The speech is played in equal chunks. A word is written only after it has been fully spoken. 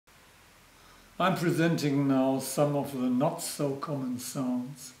I'm presenting now some of the not so common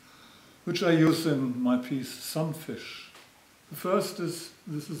sounds which I use in my piece Sunfish. The first is,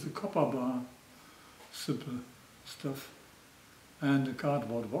 this is a copper bar, simple stuff, and a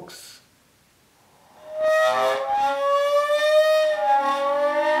cardboard box.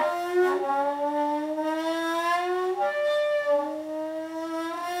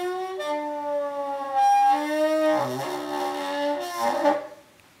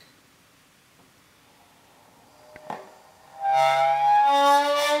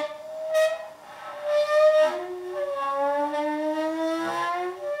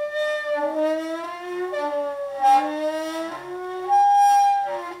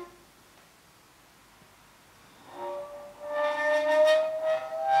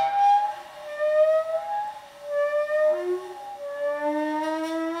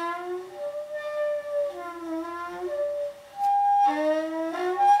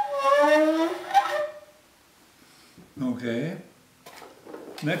 Okay,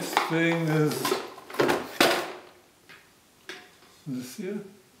 next thing is this here.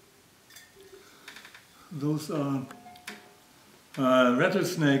 Those are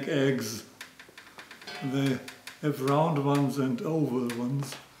rattlesnake eggs. They have round ones and oval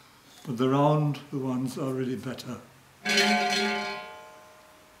ones, but the round ones are really better.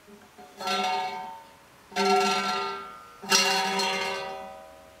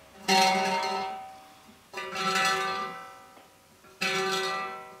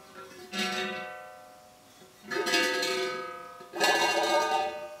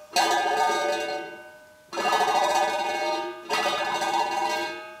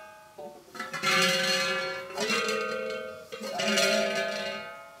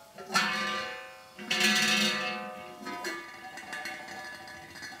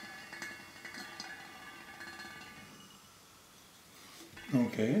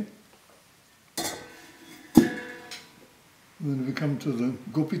 Okay. Then we come to the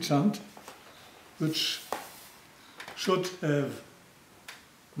gopi chant, which should have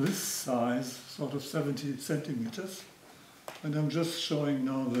this size, sort of 70 centimeters. And I'm just showing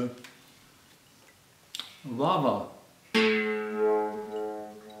now the vava.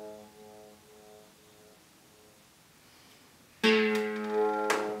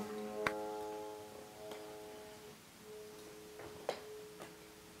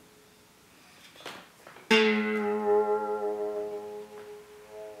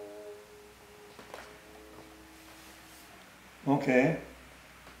 Okay.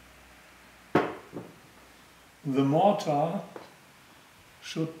 The mortar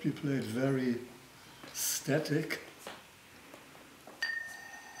should be played very static.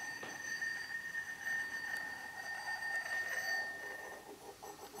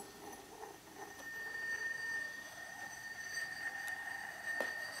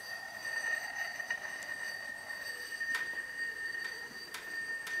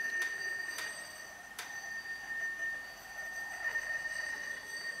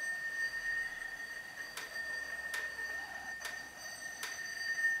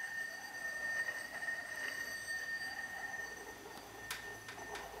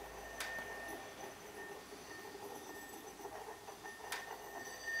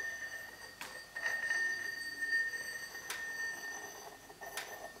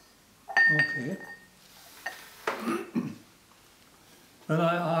 Okay. Then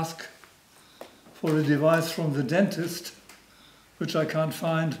I ask for a device from the dentist, which I can't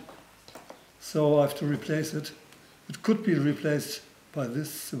find, so I have to replace it. It could be replaced by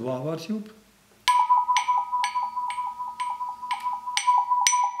this wah-wah tube.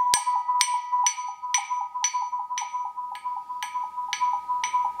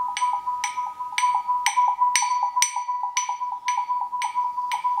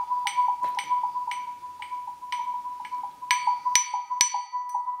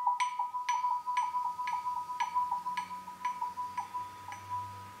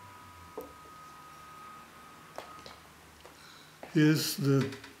 Here's the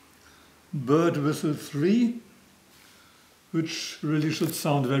bird whistle 3, which really should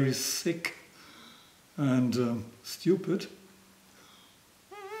sound very sick and stupid.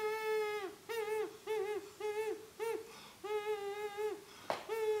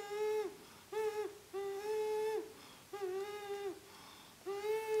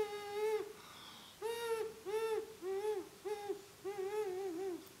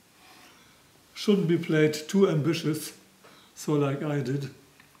 Shouldn't be played too ambitious, so like I did.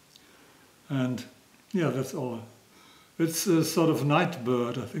 And yeah, that's all. It's a sort of night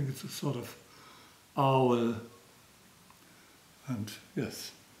bird. I think it's a sort of owl. And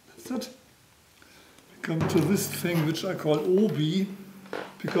yes, that's it. We come to this thing which I call obi.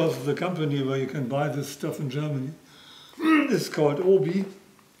 because the company where you can buy this stuff in Germany is called Obi,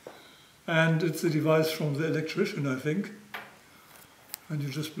 and it's a device from the electrician, I think, and you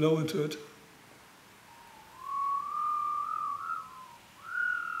just blow into it.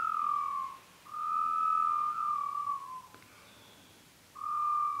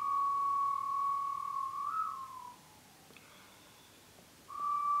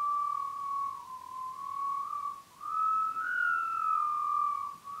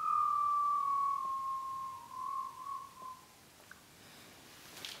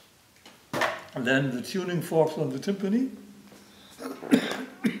 And then the tuning forks on the timpani.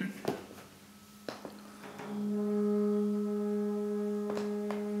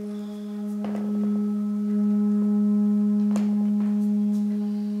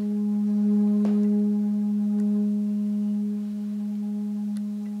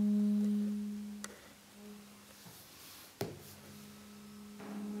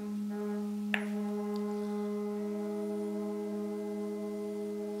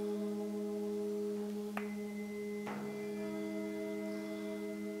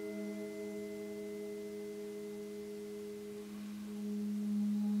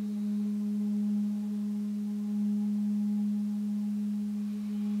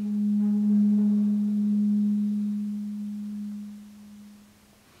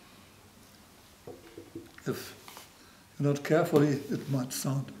 If you're not carefully, it might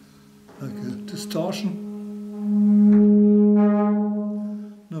sound like a distortion.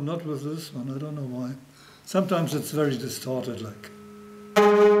 No, not with this one, I don't know why. Sometimes it's very distorted, like. I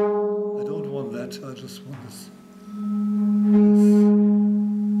don't want that, I just want this.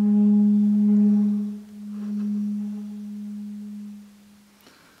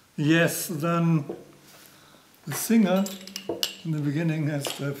 Yes, then the singer in the beginning has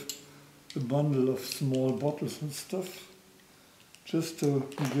to have a bundle of small bottles and stuff, just to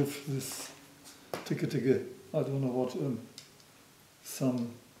give this ticka-ticka, I don't know what,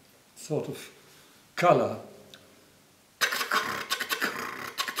 some sort of color.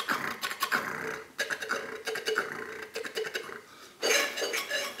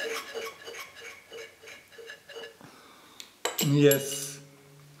 Yes,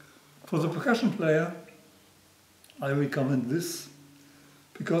 for the percussion player, I recommend this,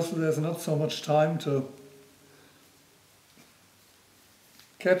 because there's not so much time to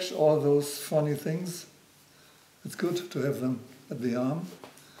catch all those funny things. It's good to have them at the arm.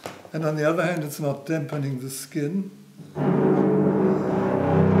 And on the other hand, it's not dampening the skin, so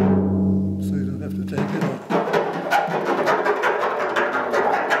you don't have to take it off.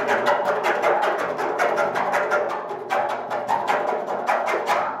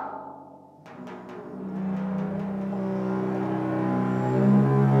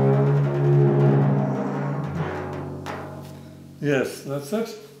 Yes, that's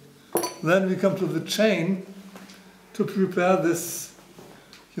it. Then we come to the chain. To prepare this,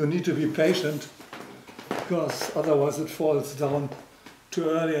 you need to be patient, because otherwise it falls down too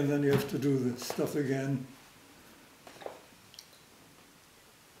early and then you have to do this stuff again.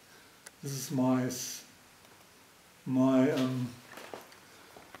 This is my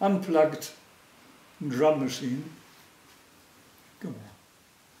unplugged drum machine. Come on.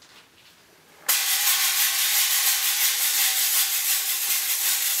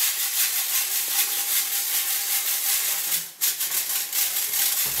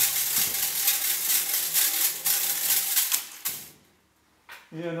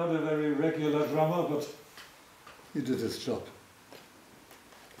 Yeah, not a very regular drummer, but he did his job.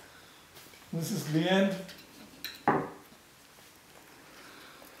 This is the end.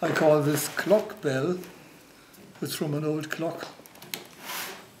 I call this clock bell. It's from an old clock.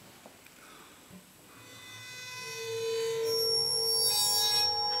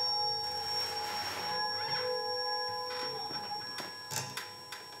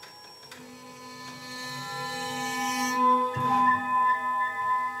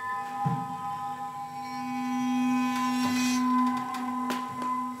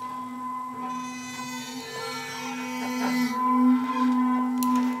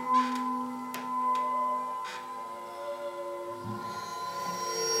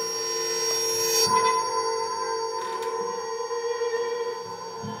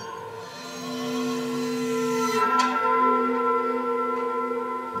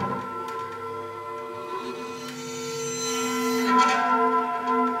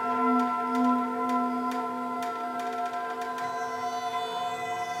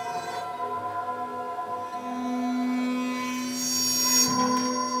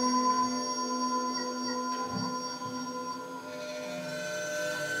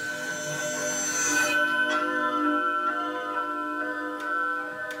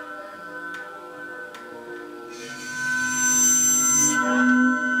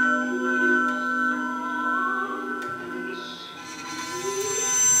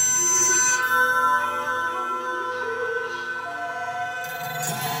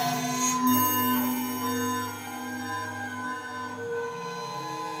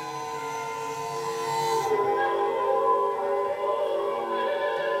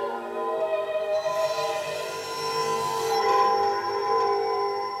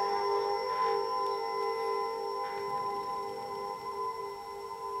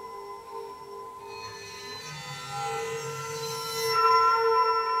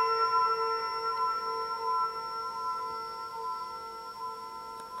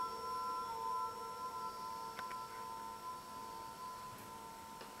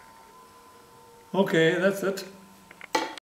 Okay, that's it.